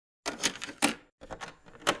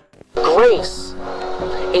grace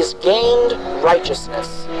is gained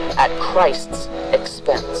righteousness at Christ's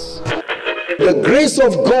expense. The grace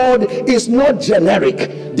of God is not generic.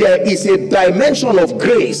 There is a dimension of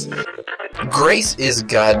grace. Grace is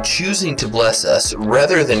God choosing to bless us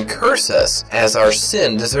rather than curse us as our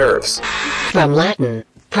sin deserves. From Latin,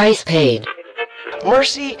 price paid.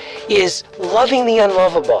 Mercy is loving the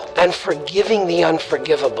unlovable and forgiving the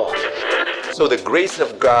unforgivable. So the grace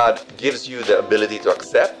of God gives you the ability to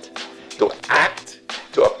accept, to act,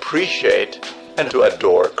 to appreciate, and to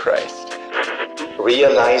adore Christ.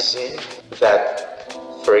 Realizing that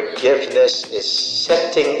forgiveness is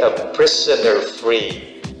setting a prisoner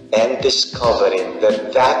free and discovering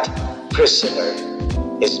that that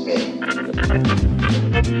prisoner is me.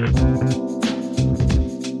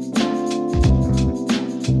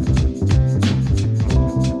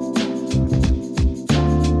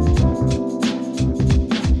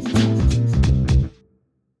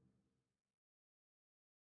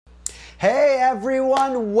 Hey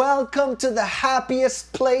everyone, welcome to the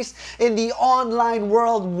happiest place in the online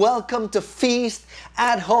world. Welcome to Feast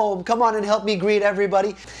at Home. Come on and help me greet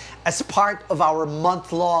everybody. As part of our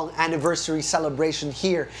month-long anniversary celebration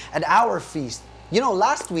here at our feast. You know,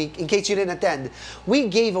 last week, in case you didn't attend, we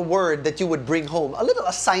gave a word that you would bring home. A little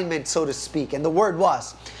assignment, so to speak. And the word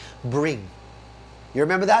was, bring. You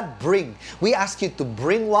remember that? Bring. We asked you to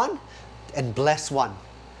bring one and bless one.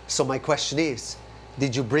 So my question is,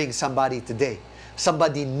 did you bring somebody today?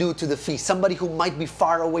 Somebody new to the feast, somebody who might be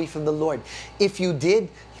far away from the Lord. If you did,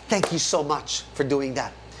 thank you so much for doing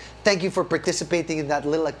that. Thank you for participating in that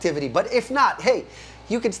little activity. But if not, hey,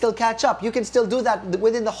 you can still catch up. You can still do that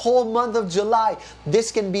within the whole month of July. This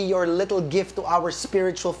can be your little gift to our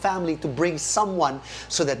spiritual family to bring someone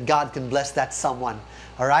so that God can bless that someone.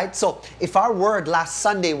 All right? So if our word last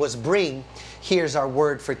Sunday was bring, here's our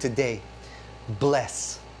word for today.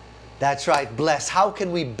 Bless. That's right, bless. How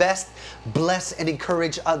can we best bless and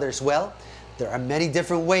encourage others? Well, there are many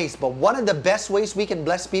different ways, but one of the best ways we can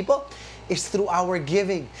bless people is through our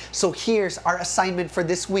giving. So here's our assignment for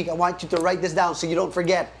this week. I want you to write this down so you don't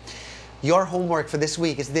forget. Your homework for this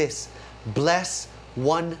week is this: bless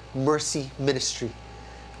one mercy ministry.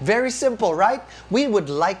 Very simple, right? We would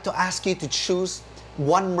like to ask you to choose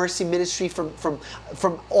one mercy ministry from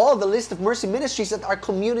all the list of mercy ministries that our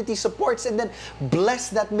community supports, and then bless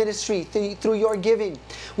that ministry through your giving.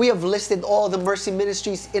 We have listed all the mercy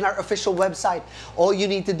ministries in our official website. All you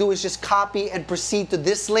need to do is just copy and proceed to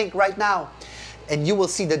this link right now, and you will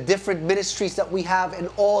see the different ministries that we have and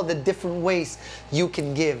all the different ways you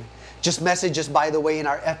can give. Just message us, by the way, in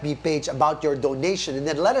our FB page about your donation, and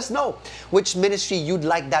then let us know which ministry you'd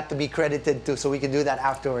like that to be credited to so we can do that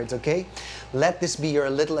afterwards, okay? Let this be your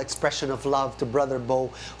little expression of love to Brother Bo,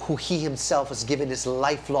 who he himself has given his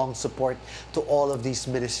lifelong support to all of these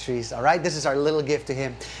ministries, all right? This is our little gift to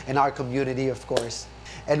him and our community, of course.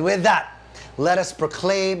 And with that, let us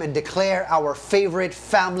proclaim and declare our favorite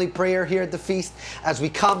family prayer here at the feast as we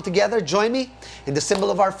come together. Join me in the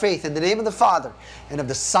symbol of our faith. In the name of the Father, and of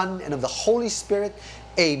the Son, and of the Holy Spirit.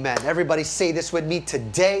 Amen. Everybody say this with me.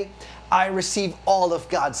 Today, I receive all of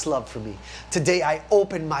God's love for me. Today, I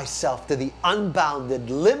open myself to the unbounded,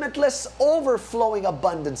 limitless, overflowing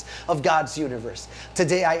abundance of God's universe.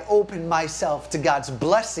 Today, I open myself to God's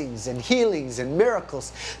blessings and healings and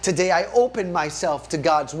miracles. Today, I open myself to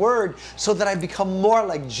God's word so that I become more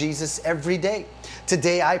like Jesus every day.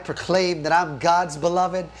 Today, I proclaim that I'm God's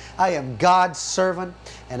beloved, I am God's servant,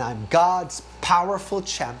 and I'm God's powerful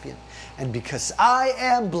champion. And because I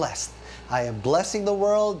am blessed, I am blessing the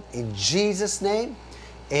world in Jesus' name.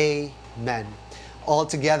 Amen. All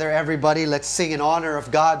together, everybody, let's sing in honor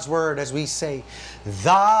of God's word as we say,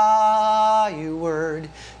 Thy word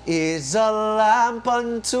is a lamp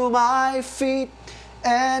unto my feet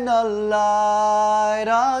and a light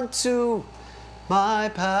unto my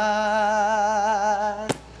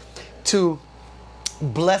path. To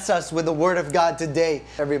bless us with the word of God today,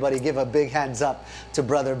 everybody give a big hands up to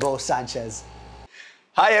Brother Bo Sanchez.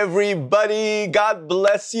 Hi everybody, God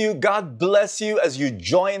bless you. God bless you as you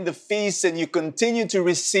join the feast and you continue to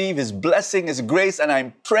receive His blessing, His grace. And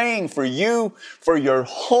I'm praying for you, for your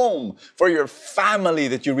home, for your family,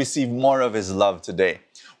 that you receive more of His love today.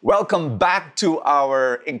 Welcome back to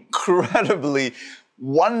our incredibly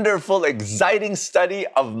wonderful, exciting study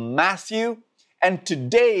of Matthew. And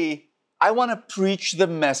today, I want to preach the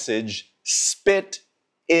message, spit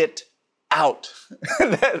it out.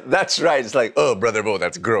 That's right. It's like, oh, Brother Bo,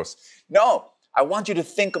 that's gross. No, I want you to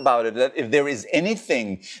think about it, that if there is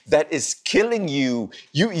anything that is killing you,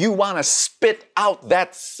 you want to spit out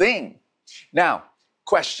that thing. Now,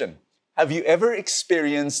 question, have you ever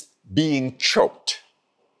experienced being choked?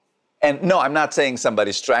 And no, I'm not saying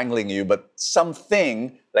somebody's strangling you, but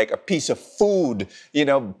something like a piece of food,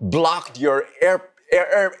 blocked your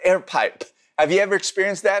air pipe. Have you ever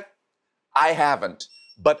experienced that? I haven't,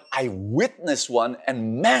 but I witnessed one,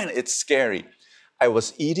 and man, it's scary. I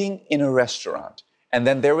was eating in a restaurant, and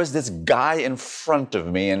then there was this guy in front of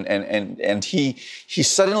me, and he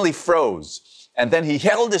suddenly froze, and then he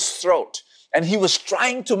held his throat, and he was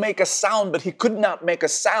trying to make a sound, but he could not make a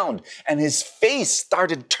sound, and his face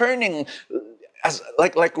started turning as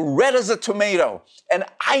like red as a tomato. And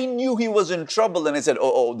I knew he was in trouble. And I said,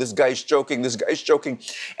 oh, this guy's choking, this guy's choking.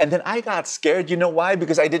 And then I got scared. You know why?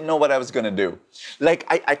 Because I didn't know what I was going to do. Like,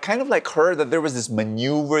 I kind of like heard that there was this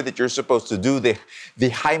maneuver that you're supposed to do, the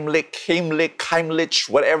Heimlich,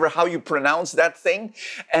 whatever, how you pronounce that thing.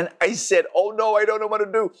 And I said, oh no, I don't know what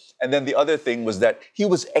to do. And then the other thing was that he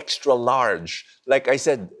was extra large. Like I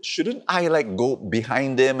said, shouldn't I like go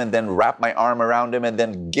behind him and then wrap my arm around him and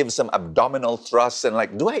then give some abdominal thrusts and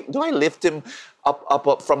like, do I lift him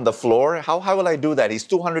up from the floor? How will I do that? He's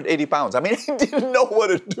 280 pounds. I mean, I didn't know what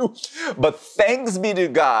to do. But thanks be to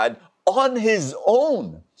God, on his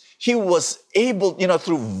own, he was able,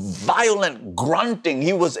 through violent grunting,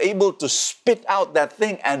 he was able to spit out that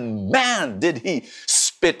thing. And man, did he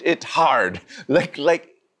spit it hard. Like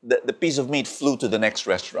the piece of meat flew to the next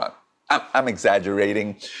restaurant. I'm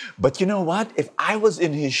exaggerating, but you know what? If I was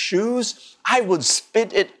in his shoes, I would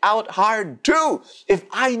spit it out hard too, if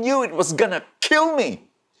I knew it was gonna kill me.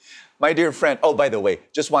 My dear friend, oh, by the way,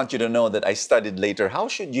 just want you to know that I studied later. How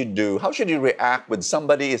should you react with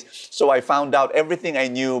somebody? So I found out everything I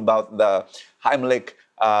knew about the Heimlich,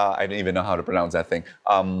 I don't even know how to pronounce that thing.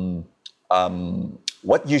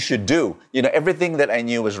 What you should do. Everything that I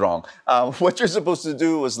knew was wrong. What you're supposed to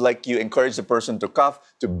do was like you encourage the person to cough,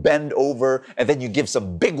 to bend over, and then you give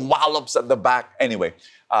some big wallops at the back. Anyway,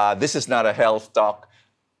 this is not a health talk.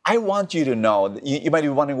 I want you to know, you might be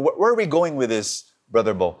wondering, where are we going with this,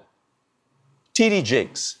 Brother Bo? T.D.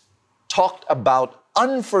 Jakes talked about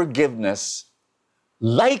unforgiveness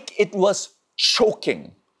like it was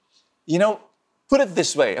choking. Put it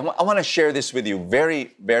this way. I want to share this with you.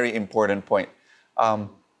 Very, very important point.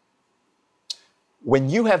 When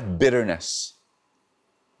you have bitterness,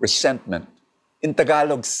 resentment, in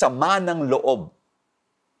Tagalog, sama ng loob,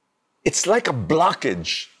 it's like a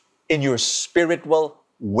blockage in your spiritual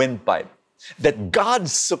windpipe. That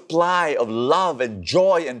God's supply of love and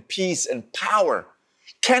joy and peace and power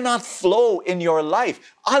cannot flow in your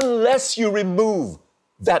life unless you remove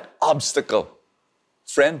that obstacle.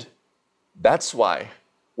 Friend, that's why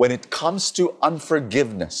when it comes to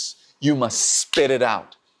unforgiveness, you must spit it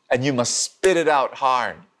out, and you must spit it out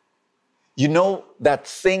hard. You know that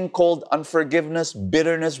thing called unforgiveness,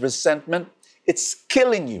 bitterness, resentment, it's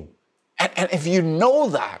killing you. And if you know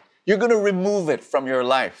that, you're going to remove it from your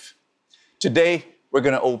life. Today, we're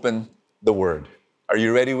going to open the Word. Are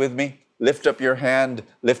you ready with me? Lift up your hand,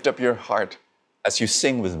 lift up your heart as you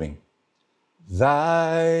sing with me.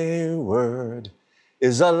 Thy Word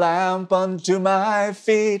is a lamp unto my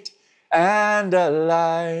feet, and a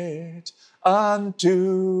light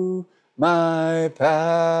unto my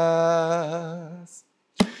path.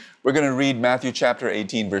 We're going to read Matthew chapter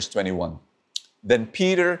 18, verse 21. Then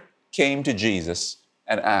Peter came to Jesus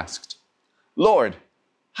and asked, Lord,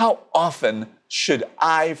 how often should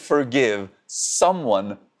I forgive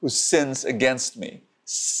someone who sins against me?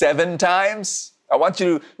 7 times? I want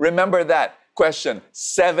you to remember that question.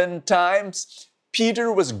 7 times?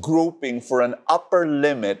 Peter was groping for an upper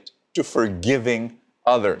limit to forgiving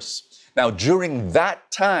others. Now, during that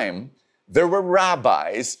time, there were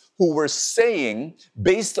rabbis who were saying,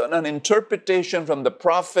 based on an interpretation from the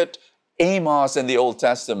prophet Amos in the Old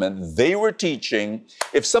Testament, they were teaching,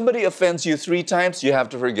 if somebody offends you 3 times, you have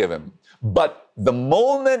to forgive him. But the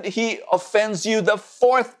moment he offends you the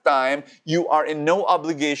 4th time, you are in no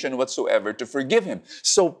obligation whatsoever to forgive him.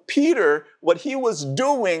 So Peter, what he was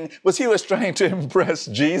doing was he was trying to impress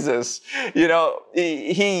Jesus. What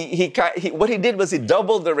he did was he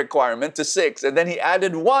doubled the requirement to 6, and then he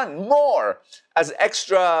added 1 more as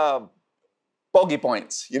extra bogey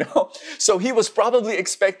points, So he was probably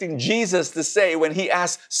expecting Jesus to say, when he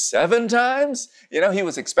asked 7 times, he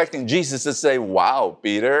was expecting Jesus to say, wow,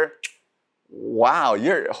 Peter, wow,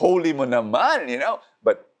 you're holy mo naman,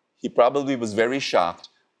 But he probably was very shocked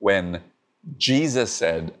when Jesus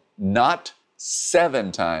said, not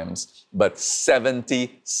 7 times, but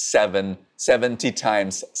 70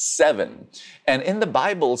 times 7. And in the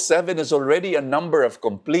Bible, 7 is already a number of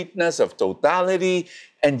completeness, of totality.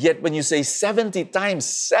 And yet when you say 70 times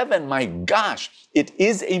 7, my gosh, it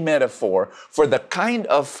is a metaphor for the kind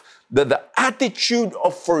of, the attitude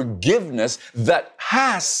of forgiveness that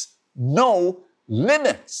has no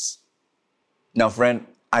limits. Now, friend,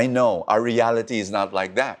 I know our reality is not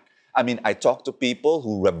like that. I mean, I talk to people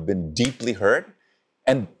who have been deeply hurt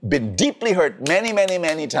and been deeply hurt many, many,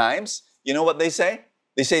 many times. You know what they say?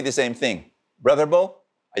 They say the same thing. Brother Bo,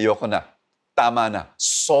 ayoko na. Tama na.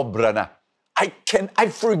 Sobra na.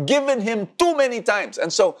 I've forgiven him too many times.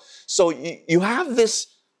 And so you have this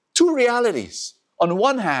two realities. On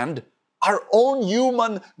one hand, our own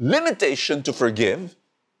human limitation to forgive.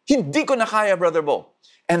 Hindi ko na kaya, Brother Bo.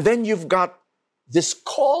 And then you've got this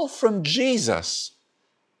call from Jesus.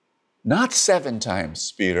 Not 7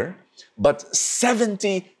 times, Peter, but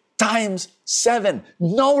 70 times 7.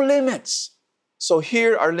 No limits. So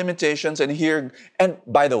here are limitations, and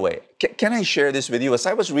by the way, can I share this with you? As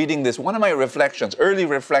I was reading this, one of my reflections, early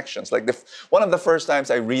reflections, like one of the first times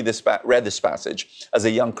I read this passage as a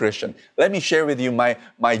young Christian, let me share with you my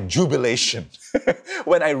jubilation.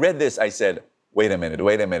 When I read this, I said, wait a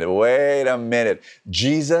minute.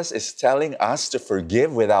 Jesus is telling us to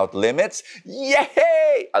forgive without limits?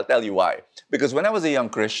 Yay! I'll tell you why. Because when I was a young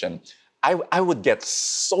Christian, I would get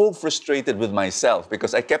so frustrated with myself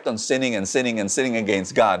because I kept on sinning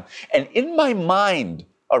against God. And in my mind,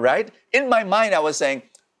 all right, I was saying,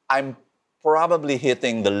 I'm probably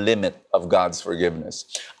hitting the limit of God's forgiveness.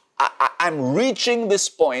 I'm reaching this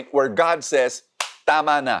point where God says,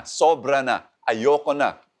 tama na, sobra na, ayoko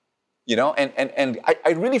na. You know, and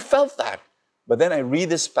I really felt that. But then I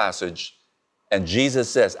read this passage and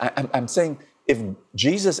Jesus says, I'm saying, if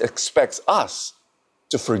Jesus expects us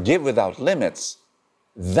to forgive without limits,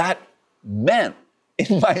 that meant,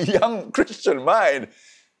 in my young Christian mind,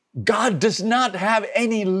 God does not have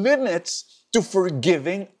any limits to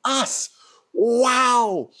forgiving us.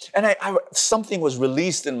 Wow! And something was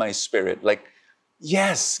released in my spirit, like,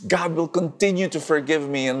 yes, God will continue to forgive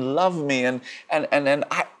me and love me, and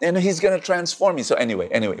He's going to transform me. So anyway,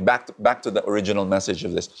 back to the original message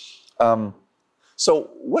of this.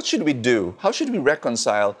 So what should we do? How should we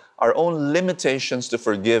reconcile our own limitations to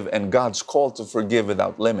forgive and God's call to forgive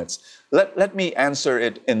without limits? Let me answer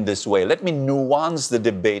it in this way. Let me nuance the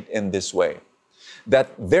debate in this way.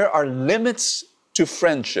 That there are limits to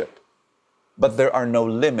friendship, but there are no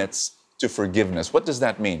limits to forgiveness. What does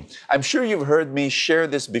that mean? I'm sure you've heard me share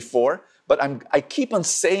this before, but I keep on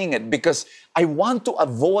saying it because I want to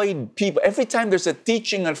avoid people. Every time there's a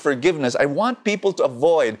teaching on forgiveness, I want people to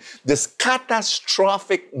avoid this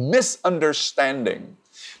catastrophic misunderstanding,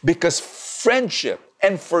 because friendship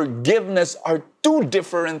and forgiveness are two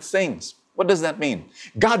different things. What does that mean?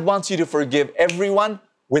 God wants you to forgive everyone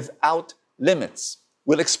without limits.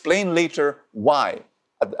 We'll explain later why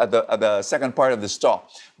at the second part of this talk.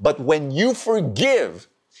 But when you forgive,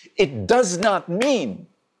 it does not mean,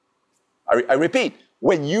 I repeat,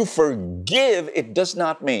 when you forgive, it does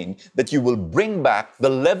not mean that you will bring back the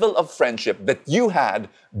level of friendship that you had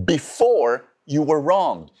before you were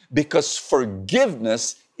wronged. Because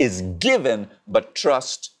forgiveness is given, but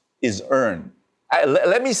trust is earned.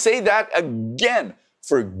 Let me say that again.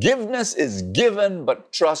 Forgiveness is given,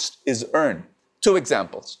 but trust is earned. 2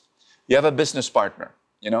 examples. You have a business partner,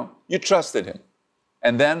 you trusted him,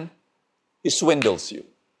 and then he swindles you.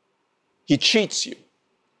 He cheats you.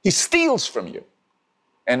 He steals from you.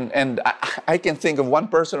 And I can think of one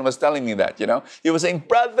person who was telling me that, He was saying,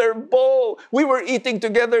 Brother Bo, we were eating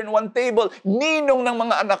together in one table. Ninong ng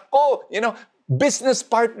mga anak ko, business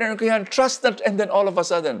partner ko yan, trust that. And then all of a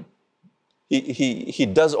sudden, he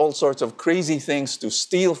does all sorts of crazy things to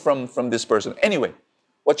steal from this person. Anyway,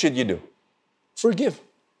 what should you do? Forgive.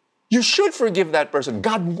 You should forgive that person.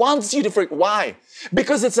 God wants you to forgive. Why?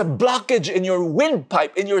 Because it's a blockage in your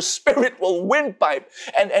windpipe, in your spiritual windpipe.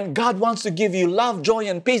 And God wants to give you love, joy,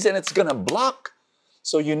 and peace, and it's going to block.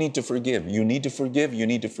 So you need to forgive. You need to forgive. You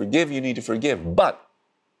need to forgive. You need to forgive. But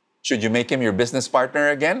should you make him your business partner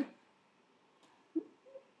again?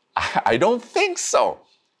 I don't think so.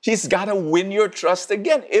 He's got to win your trust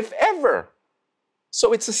again, if ever.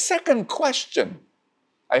 So it's a second question.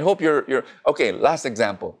 I hope you're okay, last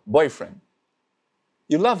example. Boyfriend.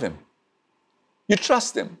 You love him. You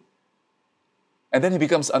trust him. And then he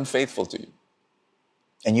becomes unfaithful to you.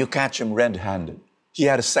 And you catch him red-handed. He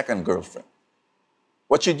had a second girlfriend.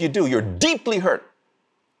 What should you do? You're deeply hurt.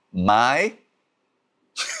 My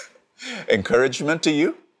encouragement to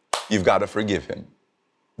you, you've got to forgive him.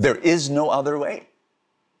 There is no other way.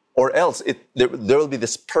 Or else there will be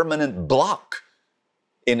this permanent block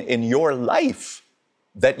in your life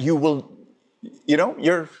that you will,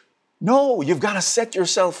 you've got to set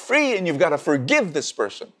yourself free and you've got to forgive this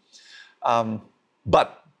person.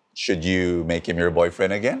 But should you make him your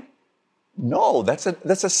boyfriend again? No, that's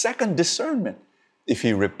a second discernment. if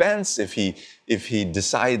he repents, if he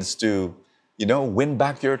decides to, win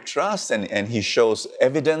back your trust, and he shows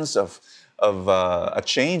evidence of a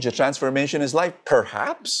change, a transformation in his life,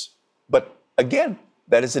 perhaps. But again,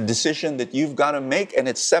 that is a decision that you've got to make, and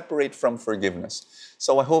it's separate from forgiveness.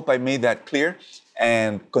 So I hope I made that clear,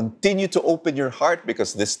 and continue to open your heart,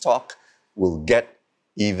 because this talk will get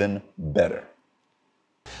even better.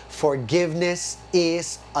 Forgiveness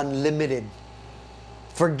is unlimited.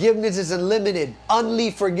 Forgiveness is unlimited.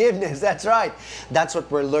 Only forgiveness. That's right. That's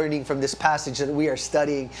what we're learning from this passage that we are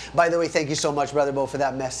studying. By the way, thank you so much, Brother Bo, for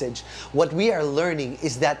that message. What we are learning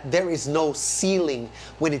is that there is no ceiling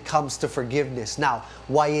when it comes to forgiveness. Now,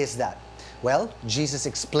 why is that? Well, Jesus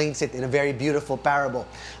explains it in a very beautiful parable.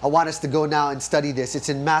 I want us to go now and study this. It's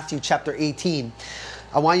in Matthew chapter 18.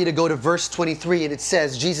 I want you to go to verse 23, and it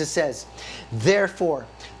says, Jesus says, "Therefore,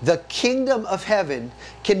 the kingdom of heaven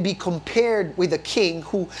can be compared with a king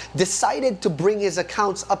who decided to bring his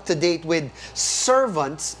accounts up to date with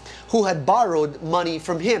servants who had borrowed money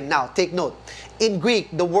from him." Now, take note. In Greek,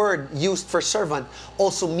 the word used for servant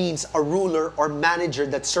also means a ruler or manager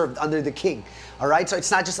that served under the king. All right, so it's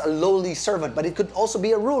not just a lowly servant, but it could also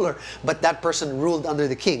be a ruler, but that person ruled under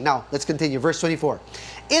the king. Now, let's continue. Verse 24.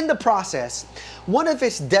 "In the process, one of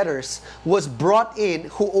his debtors was brought in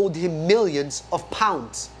who owed him millions of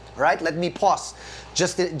pounds." All right, let me pause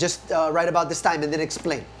just right about this time and then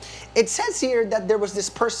explain. It says here that there was this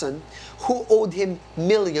person who owed him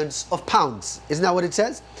millions of pounds. Isn't that what it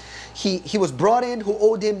says? He was brought in who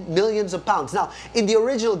owed him millions of pounds. Now, in the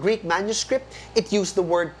original Greek manuscript, it used the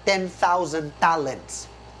word 10,000 talents.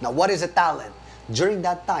 Now, what is a talent? During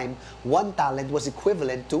that time, one talent was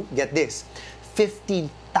equivalent to, get this,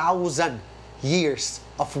 15,000 years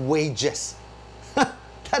of wages.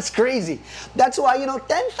 That's crazy. That's why,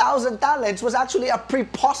 10,000 talents was actually a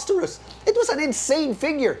preposterous. It was an insane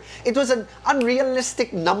figure. It was an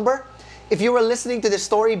unrealistic number. If you were listening to the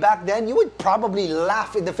story back then, you would probably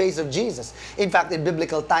laugh in the face of Jesus. In fact, in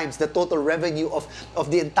biblical times, the total revenue of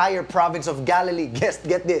the entire province of Galilee,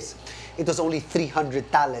 get this, it was only 300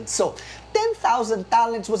 talents. So 10,000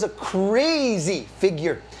 talents was a crazy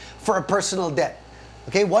figure for a personal debt.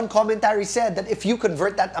 Okay, one commentary said that if you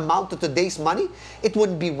convert that amount to today's money, it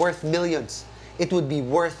wouldn't be worth millions. It would be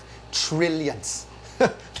worth trillions.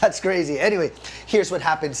 That's crazy. Anyway, here's what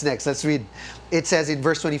happens next. Let's read. It says in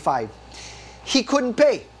verse 25, he couldn't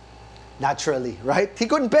pay. Naturally, right? He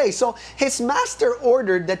couldn't pay. So his master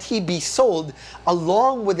ordered that he be sold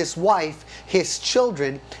along with his wife, his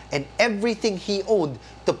children, and everything he owned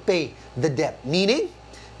to pay the debt.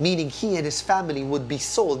 Meaning he and his family would be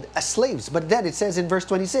sold as slaves. But then it says in verse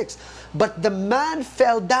 26, "But the man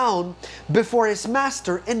fell down before his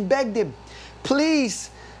master and begged him, 'Please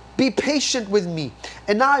be patient with me,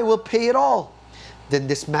 and I will pay it all.' Then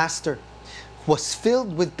this master was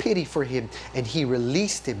filled with pity for him, and he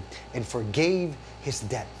released him and forgave his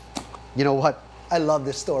debt." You know what? I love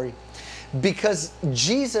this story, because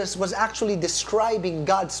Jesus was actually describing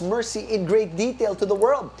God's mercy in great detail to the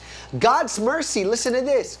world. God's mercy, listen to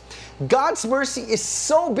this, God's mercy is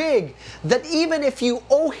so big that even if you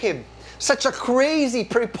owe him such a crazy,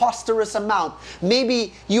 preposterous amount,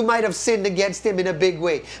 maybe you might have sinned against him in a big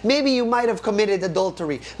way. Maybe you might have committed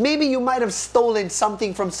adultery. Maybe you might have stolen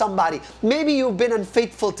something from somebody. Maybe you've been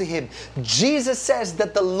unfaithful to him. Jesus says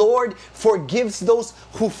that the Lord forgives those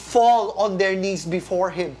who fall on their knees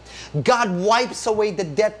before him. God wipes away the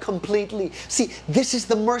debt completely. See, this is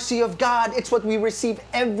the mercy of God. It's what we receive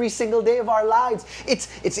every single day of our lives.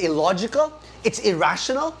 It's illogical. It's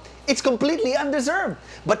irrational. It's completely undeserved.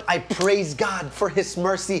 But I praise God for his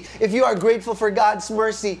mercy. If you are grateful for God's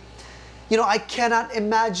mercy, I cannot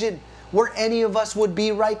imagine where any of us would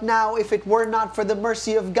be right now if it were not for the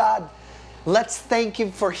mercy of God. Let's thank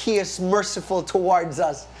him, for he is merciful towards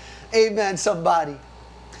us. Amen, somebody.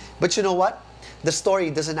 But you know what? The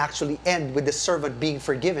story doesn't actually end with the servant being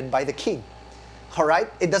forgiven by the king. All right?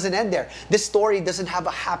 It doesn't end there. This story doesn't have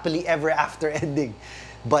a happily ever after ending.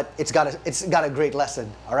 But it's got a great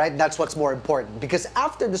lesson, all right? That's what's more important. Because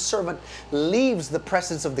after the servant leaves the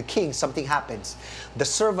presence of the king, something happens. The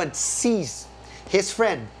servant sees his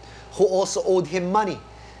friend who also owed him money.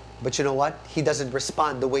 But you know what? He doesn't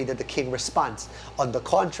respond the way that the king responds. On the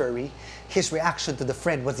contrary, his reaction to the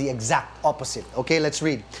friend was the exact opposite. Okay, let's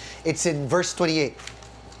read. It's in verse 28.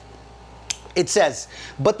 It says,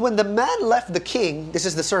 "But when the man left the king," this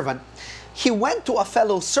is the servant, "he went to a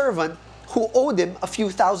fellow servant who owed him a few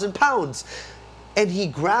thousand pounds, and he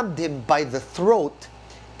grabbed him by the throat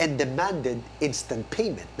and demanded instant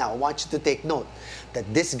payment." Now, I want you to take note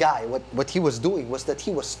that this guy, what he was doing was that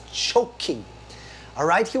he was choking. All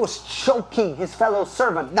right? He was choking his fellow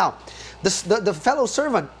servant. Now, The fellow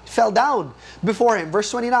servant fell down before him,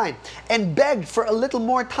 verse 29, and begged for a little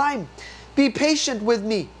more time. Be patient with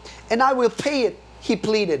me, and I will pay it, he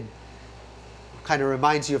pleaded. Kind of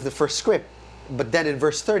reminds you of the first script. But then in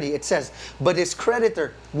verse 30 it says, but his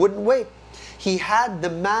creditor wouldn't wait. He had the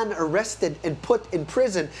man arrested and put in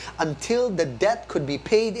prison until the debt could be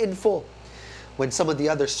paid in full. When some of the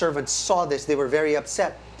other servants saw this, they were very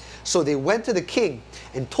upset. So they went to the king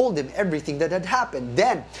and told him everything that had happened.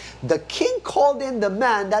 Then the king called in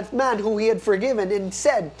that man who he had forgiven, and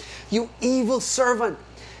said, you evil servant,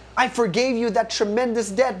 I forgave you that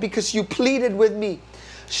tremendous debt because you pleaded with me.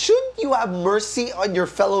 Shouldn't you have mercy on your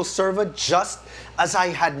fellow servant just as I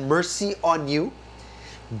had mercy on you?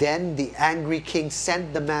 Then the angry king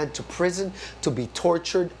sent the man to prison to be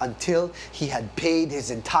tortured until he had paid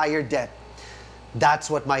his entire debt. That's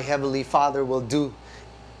what my heavenly Father will do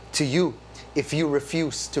to you if you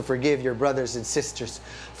refuse to forgive your brothers and sisters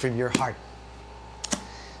from your heart.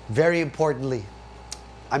 Very importantly,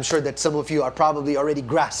 I'm sure that some of you are probably already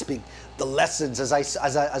grasping the lessons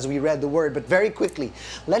as we read the word, but very quickly,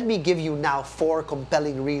 let me give you now 4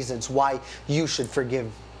 compelling reasons why you should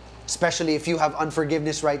forgive. Especially if you have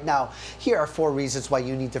unforgiveness right now, here are 4 reasons why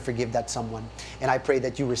you need to forgive that someone. And I pray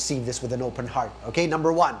that you receive this with an open heart. Okay,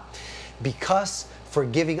 number 1, because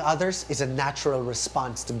forgiving others is a natural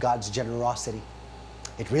response to God's generosity.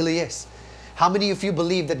 It really is. How many of you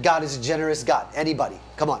believe that God is a generous God? Anybody?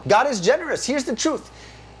 Come on. God is generous. Here's the truth.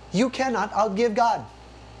 You cannot outgive God.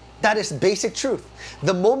 That is basic truth.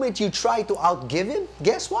 The moment you try to outgive Him,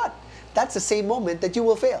 guess what? That's the same moment that you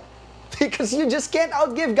will fail. Because you just can't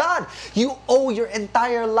outgive God. You owe your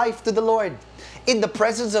entire life to the Lord. In the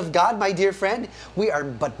presence of God, my dear friend, we are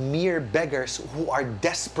but mere beggars who are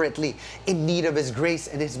desperately in need of His grace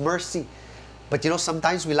and His mercy. But you know,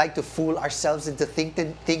 sometimes we like to fool ourselves into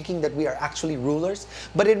thinking that we are actually rulers.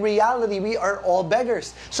 But in reality, we are all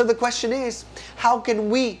beggars. So the question is, how can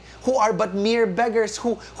we, who are but mere beggars,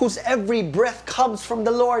 whose every breath comes from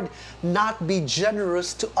the Lord, not be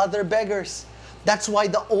generous to other beggars? That's why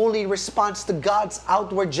the only response to God's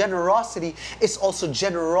outward generosity is also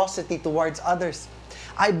generosity towards others.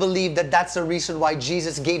 I believe that that's the reason why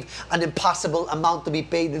Jesus gave an impossible amount to be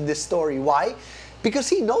paid in this story. Why? Because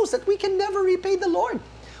He knows that we can never repay the Lord.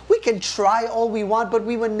 We can try all we want, but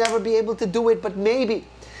we will never be able to do it. But maybe,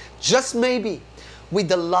 just maybe, with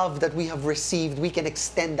the love that we have received, we can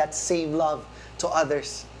extend that same love to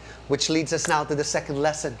others. Which leads us now to the second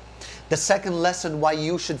lesson. The second lesson why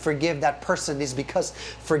you should forgive that person is because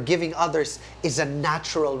forgiving others is a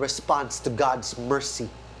natural response to God's mercy.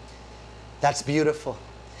 That's beautiful.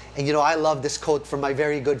 And you know, I love this quote from my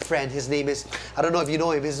very good friend. His name is, I don't know if you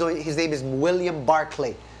know him, his name is William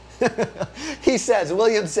Barclay.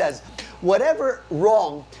 William says, whatever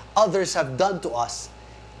wrong others have done to us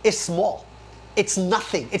is small. It's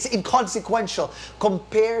nothing. It's inconsequential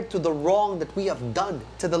compared to the wrong that we have done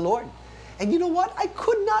to the Lord. And you know what? I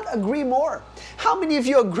could not agree more. How many of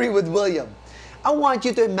you agree with William? I want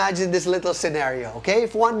you to imagine this little scenario, okay?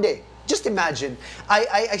 If one day, just imagine,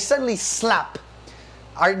 I suddenly slap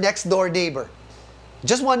our next door neighbor.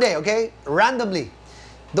 Just one day, okay? Randomly.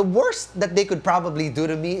 The worst that they could probably do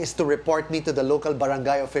to me is to report me to the local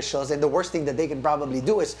barangay officials. And the worst thing that they can probably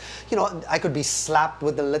do is, you know, I could be slapped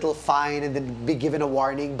with a little fine and then be given a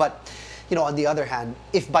warning. But, you know, on the other hand,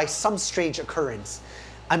 if by some strange occurrence,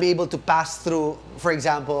 I'm able to pass through, for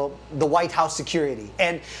example, the White House security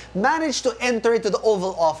and manage to enter into the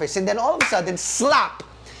Oval Office and then all of a sudden slap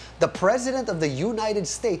the President of the United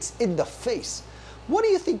States in the face, what do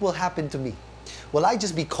you think will happen to me? Will I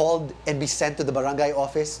just be called and be sent to the barangay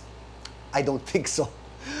office? I don't think so.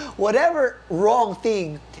 Whatever wrong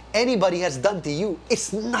thing anybody has done to you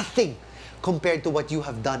is nothing compared to what you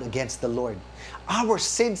have done against the Lord. Our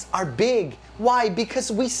sins are big. Why?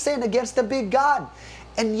 Because we sin against the big God.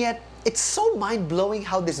 And yet, it's so mind-blowing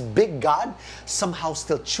how this big God somehow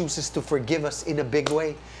still chooses to forgive us in a big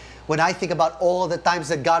way. When I think about all the times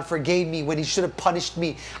that God forgave me when He should have punished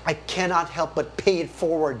me, I cannot help but pay it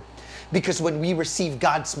forward. Because when we receive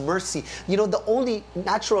God's mercy, you know, the only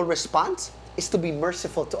natural response is to be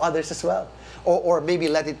merciful to others as well. Or maybe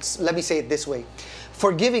let me say it this way.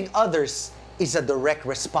 Forgiving others is a direct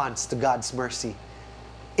response to God's mercy.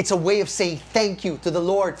 It's a way of saying thank you to the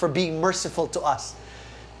Lord for being merciful to us.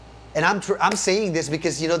 And I'm saying this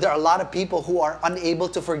because, you know, there are a lot of people who are unable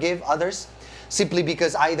to forgive others simply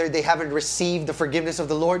because either they haven't received the forgiveness of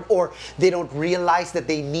the Lord or they don't realize that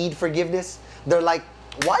they need forgiveness. They're like,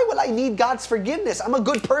 why will I need God's forgiveness? I'm a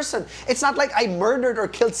good person. It's not like I murdered or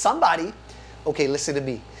killed somebody. Okay, listen to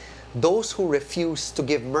me. Those who refuse to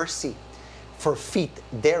give mercy forfeit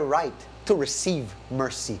their right to receive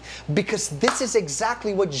mercy. Because this is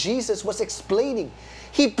exactly what Jesus was explaining.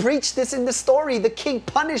 He preached this in the story. The king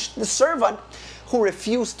punished the servant who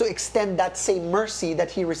refused to extend that same mercy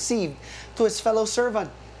that he received to his fellow servant.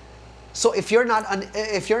 So if you're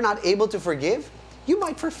not able to forgive, you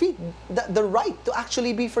might forfeit the right to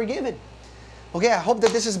actually be forgiven. Okay, I hope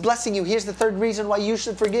that this is blessing you. Here's the third reason why you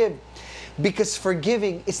should forgive. Because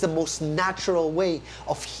forgiving is the most natural way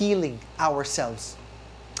of healing ourselves.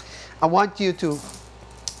 I want you to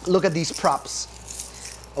look at these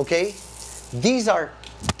props. Okay? These are,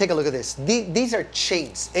 take a look at this. These are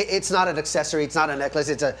chains. It's not an accessory. It's not a necklace.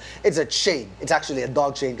 It's a chain. It's actually a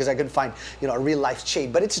dog chain because I couldn't find, a real life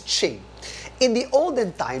chain. But it's a chain. In the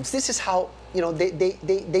olden times, this is how,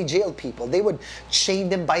 they jailed people. They would chain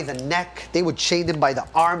them by the neck. They would chain them by the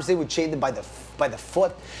arms. They would chain them by the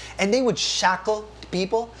foot. And they would shackle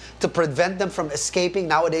people to prevent them from escaping.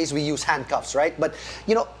 Nowadays, we use handcuffs, right? But,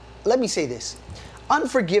 let me say this.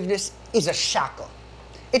 Unforgiveness is a shackle.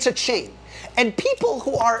 It's a chain. And people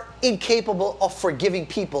who are incapable of forgiving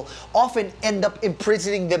people often end up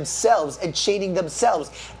imprisoning themselves and chaining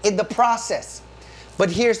themselves in the process.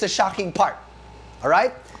 But here's the shocking part. All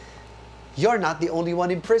right? You're not the only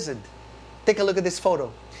one imprisoned. Take a look at this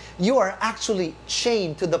photo. You are actually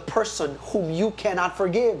chained to the person whom you cannot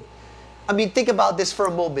forgive. I mean, think about this for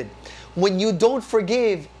a moment. When you don't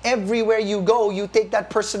forgive, everywhere you go, you take that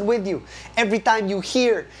person with you. Every time you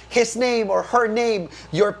hear his name or her name,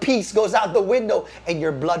 your peace goes out the window and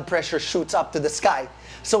your blood pressure shoots up to the sky.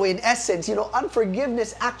 So in essence,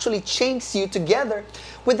 unforgiveness actually chains you together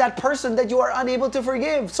with that person that you are unable to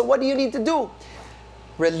forgive. So what do you need to do?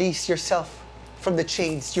 Release yourself from the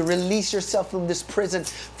chains. You release yourself from this prison.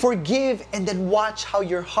 Forgive and then watch how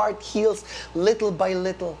your heart heals little by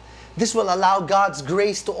little. This will allow God's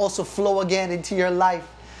grace to also flow again into your life.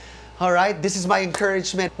 All right, this is my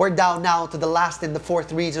encouragement. We're down now to the last and the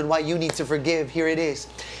fourth reason why you need to forgive. Here it is.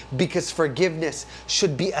 Because forgiveness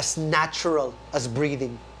should be as natural as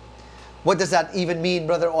breathing. What does that even mean,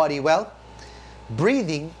 Brother Audee? Well,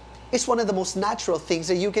 breathing is one of the most natural things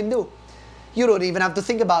that you can do. You don't even have to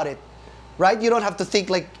think about it, right? You don't have to think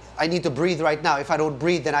like, I need to breathe right now. If I don't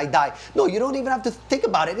breathe, then I die. No, you don't even have to think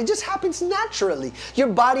about it. It just happens naturally. Your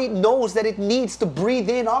body knows that it needs to breathe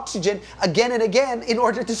in oxygen again and again in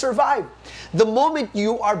order to survive. The moment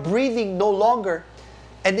you are breathing no longer,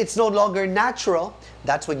 and it's no longer natural,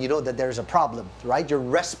 that's when you know that there's a problem, right? Your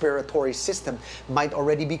respiratory system might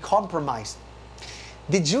already be compromised.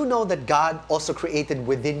 Did you know that God also created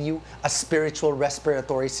within you a spiritual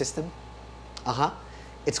respiratory system?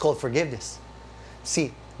 It's called forgiveness.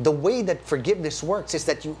 See, the way that forgiveness works is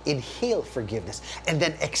that you inhale forgiveness and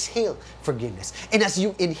then exhale forgiveness. And as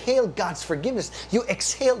you inhale God's forgiveness, you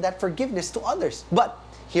exhale that forgiveness to others. But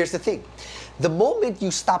here's the thing. The moment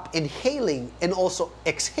you stop inhaling and also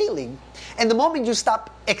exhaling, and the moment you stop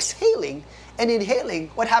exhaling and inhaling,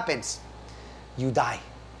 what happens? You die.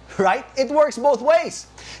 Right? It works both ways.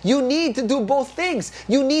 You need to do both things.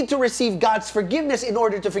 You need to receive God's forgiveness in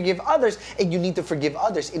order to forgive others, and you need to forgive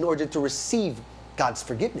others in order to receive God's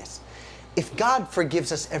forgiveness. If God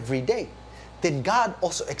forgives us every day, then God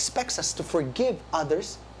also expects us to forgive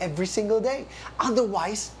others every single day.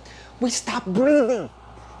 Otherwise, we stop breathing.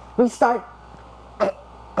 We start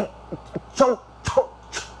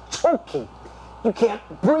choking. You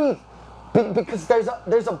can't breathe because there's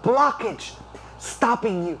a blockage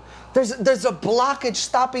stopping you. There's a blockage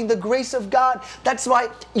stopping the grace of God. That's why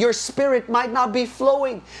your spirit might not be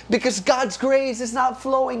flowing, because God's grace is not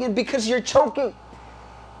flowing, and because you're choking.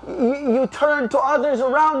 You turn to others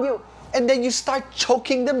around you and then you start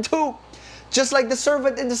choking them too. Just like the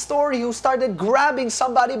servant in the story who started grabbing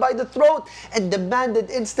somebody by the throat and demanded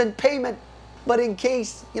instant payment. But in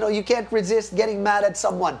case, you can't resist getting mad at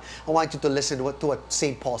someone, I want you to listen to what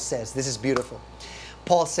St. Paul says. This is beautiful.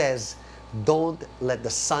 Paul says, don't let the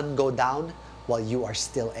sun go down while you are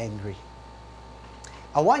still angry.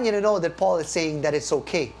 I want you to know that Paul is saying that it's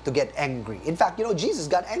okay to get angry. In fact, Jesus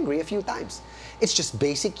got angry a few times. It's just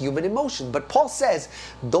basic human emotion. But Paul says,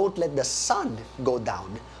 don't let the sun go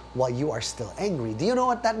down while you are still angry. Do you know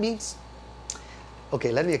what that means?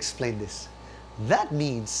 Okay, let me explain this. That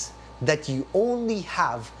means that you only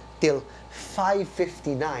have till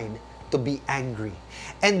 5:59 to be angry.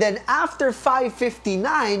 And then after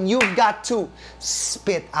 5:59, you've got to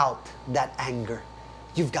spit out that anger.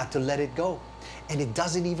 You've got to let it go. And it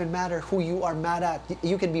doesn't even matter who you are mad at.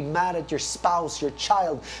 You can be mad at your spouse, your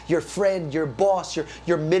child, your friend, your boss,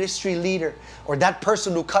 your ministry leader, or that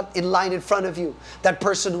person who cut in line in front of you, that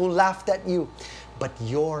person who laughed at you. But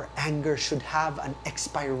your anger should have an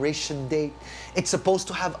expiration date. It's supposed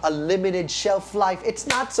to have a limited shelf life. It's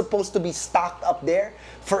not supposed to be stocked up there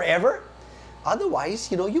forever.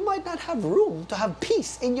 Otherwise, you might not have room to have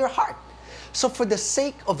peace in your heart. So for the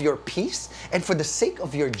sake of your peace and for the sake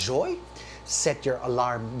of your joy, set your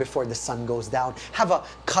alarm before the sun goes down. Have a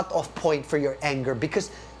cutoff point for your anger,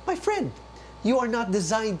 because, my friend, you are not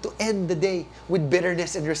designed to end the day with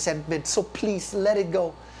bitterness and resentment. So please let it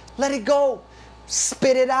go. Let it go.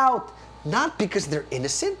 Spit it out. Not because they're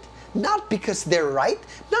innocent, not because they're right,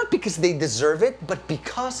 not because they deserve it, but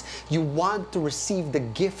because you want to receive the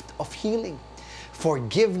gift of healing.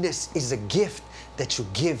 Forgiveness is a gift that you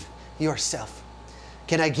give yourself.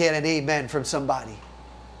 Can I get an amen from somebody?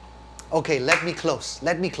 Okay, let me close.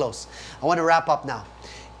 I want to wrap up now.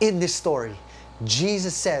 In this story,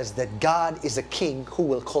 Jesus says that God is a king who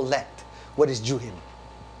will collect what is due him.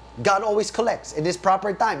 God always collects in his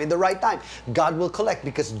proper time, in the right time. God will collect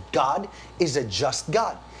because God is a just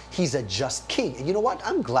God. He's a just king. And you know what?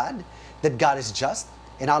 I'm glad that God is just.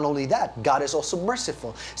 And not only that, God is also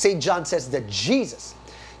merciful. St. John says that Jesus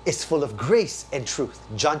is full of grace and truth.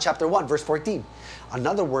 John chapter 1, verse 14.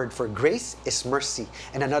 Another word for grace is mercy,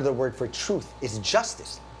 and another word for truth is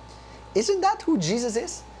justice. Isn't that who Jesus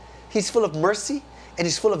is? He's full of mercy and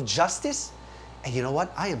he's full of justice. And you know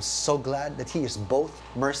what? I am so glad that he is both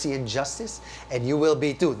mercy and justice, and you will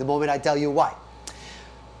be too the moment I tell you why.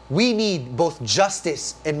 We need both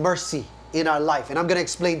justice and mercy in our life, and I'm going to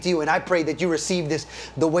explain to you, and I pray that you receive this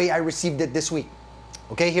the way I received it this week.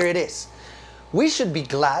 Okay, here it is. We should be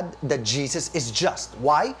glad that Jesus is just.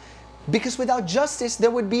 Why? Because without justice, there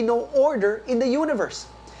would be no order in the universe.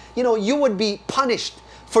 You would be punished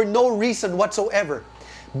for no reason whatsoever.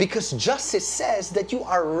 Because justice says that you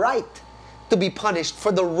are right to be punished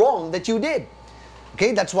for the wrong that you did.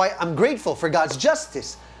 Okay, that's why I'm grateful for God's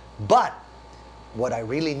justice. But what I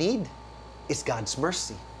really need is God's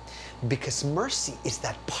mercy. Because mercy is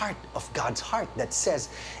that part of God's heart that says,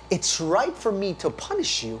 it's right for me to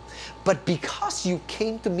punish you, but because you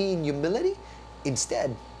came to me in humility,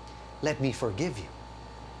 instead, let me forgive you.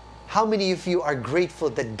 How many of you are grateful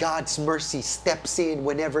that God's mercy steps in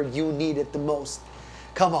whenever you need it the most?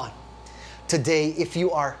 Come on. Today, if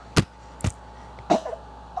you are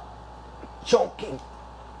choking,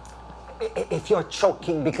 if you're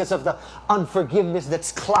choking because of the unforgiveness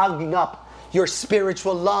that's clogging up your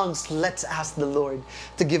spiritual lungs, let's ask the Lord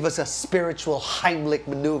to give us a spiritual Heimlich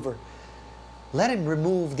maneuver. Let him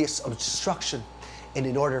remove this obstruction. And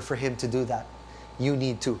in order for him to do that, you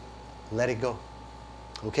need to let it go.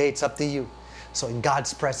 Okay, it's up to you. So in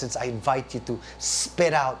God's presence, I invite you to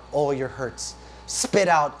spit out all your hurts. Spit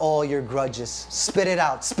out all your grudges. Spit it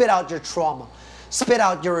out. Spit out your trauma. Spit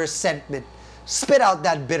out your resentment. Spit out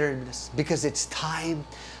that bitterness, because it's time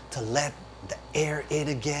to let the air in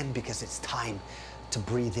again, because it's time to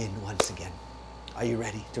breathe in once again. Are you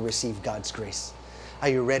ready to receive God's grace? Are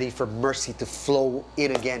you ready for mercy to flow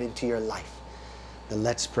in again into your life? Then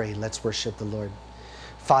let's pray and let's worship the Lord.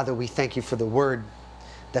 Father, we thank you for the word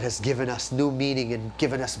that has given us new meaning and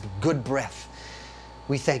given us good breath.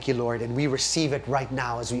 We thank you, Lord, and we receive it right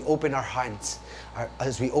now as we open our hearts,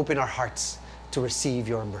 to receive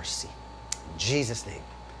your mercy. In Jesus' name,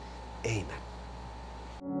 amen.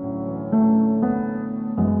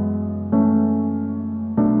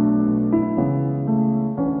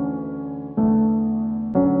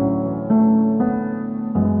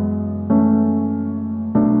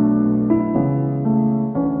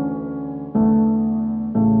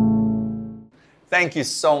 Thank you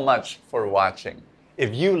so much for watching.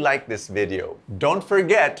 If you like this video, don't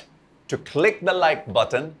forget to click the like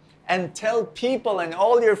button and tell people and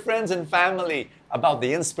all your friends and family about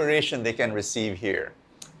the inspiration they can receive here.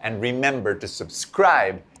 And remember to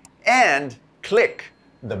subscribe and click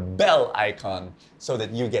the bell icon so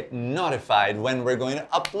that you get notified when we're going to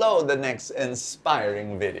upload the next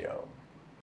inspiring video.